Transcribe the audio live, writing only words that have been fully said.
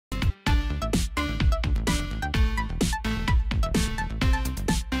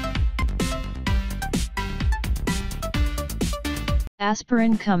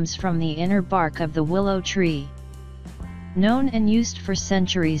Aspirin comes from the inner bark of the willow tree. Known and used for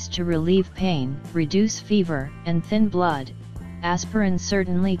centuries to relieve pain, reduce fever, and thin blood, aspirin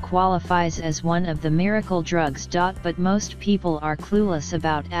certainly qualifies as one of the miracle drugs. But most people are clueless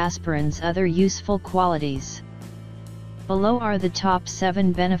about aspirin's other useful qualities. Below are the top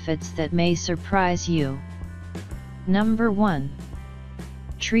 7 benefits that may surprise you. Number 1.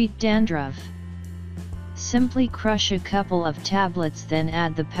 Treat dandruff. Simply crush a couple of tablets, then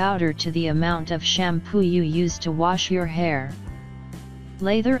add the powder to the amount of shampoo you use to wash your hair.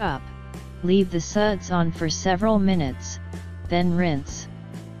 Lather up, leave the suds on for several minutes, then rinse.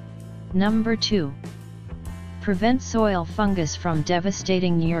 Number 2. Prevent soil fungus from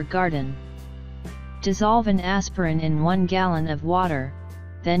devastating your garden. Dissolve an aspirin in 1 gallon of water,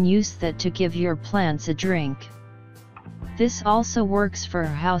 then use that to give your plants a drink. This also works for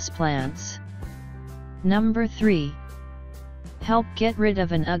houseplants. Number 3. Help get rid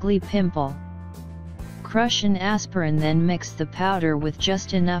of an ugly pimple. Crush an aspirin, then mix the powder with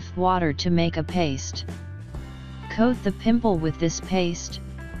just enough water to make a paste. Coat the pimple with this paste,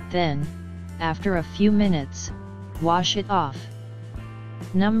 then, after a few minutes, wash it off.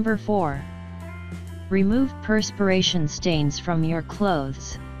 Number 4. Remove perspiration stains from your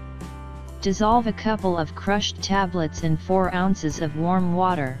clothes. Dissolve a couple of crushed tablets in 4 ounces of warm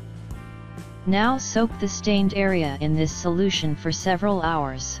water. Now soak the stained area in this solution for several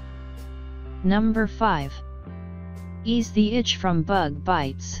hours. Number 5. Ease the itch from bug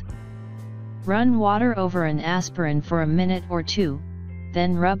bites. Run water over an aspirin for a minute or 2,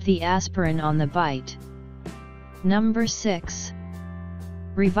 then rub the aspirin on the bite. Number 6.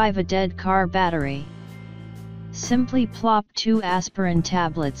 Revive a dead car battery. Simply plop 2 aspirin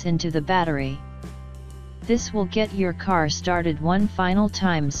tablets into the battery. This will get your car started one final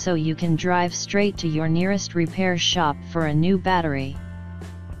time so you can drive straight to your nearest repair shop for a new battery.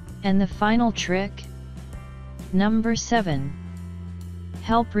 And the final trick? Number 7.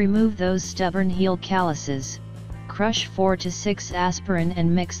 Help remove those stubborn heel calluses. Crush 4 to 6 aspirin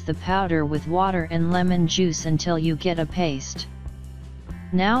and mix the powder with water and lemon juice until you get a paste.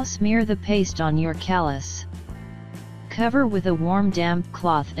 Now smear the paste on your callus. Cover with a warm damp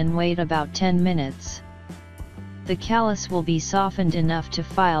cloth and wait about 10 minutes. The callus will be softened enough to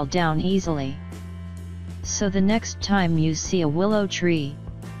file down easily. So the next time you see a willow tree,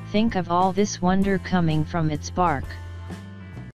 think of all this wonder coming from its bark.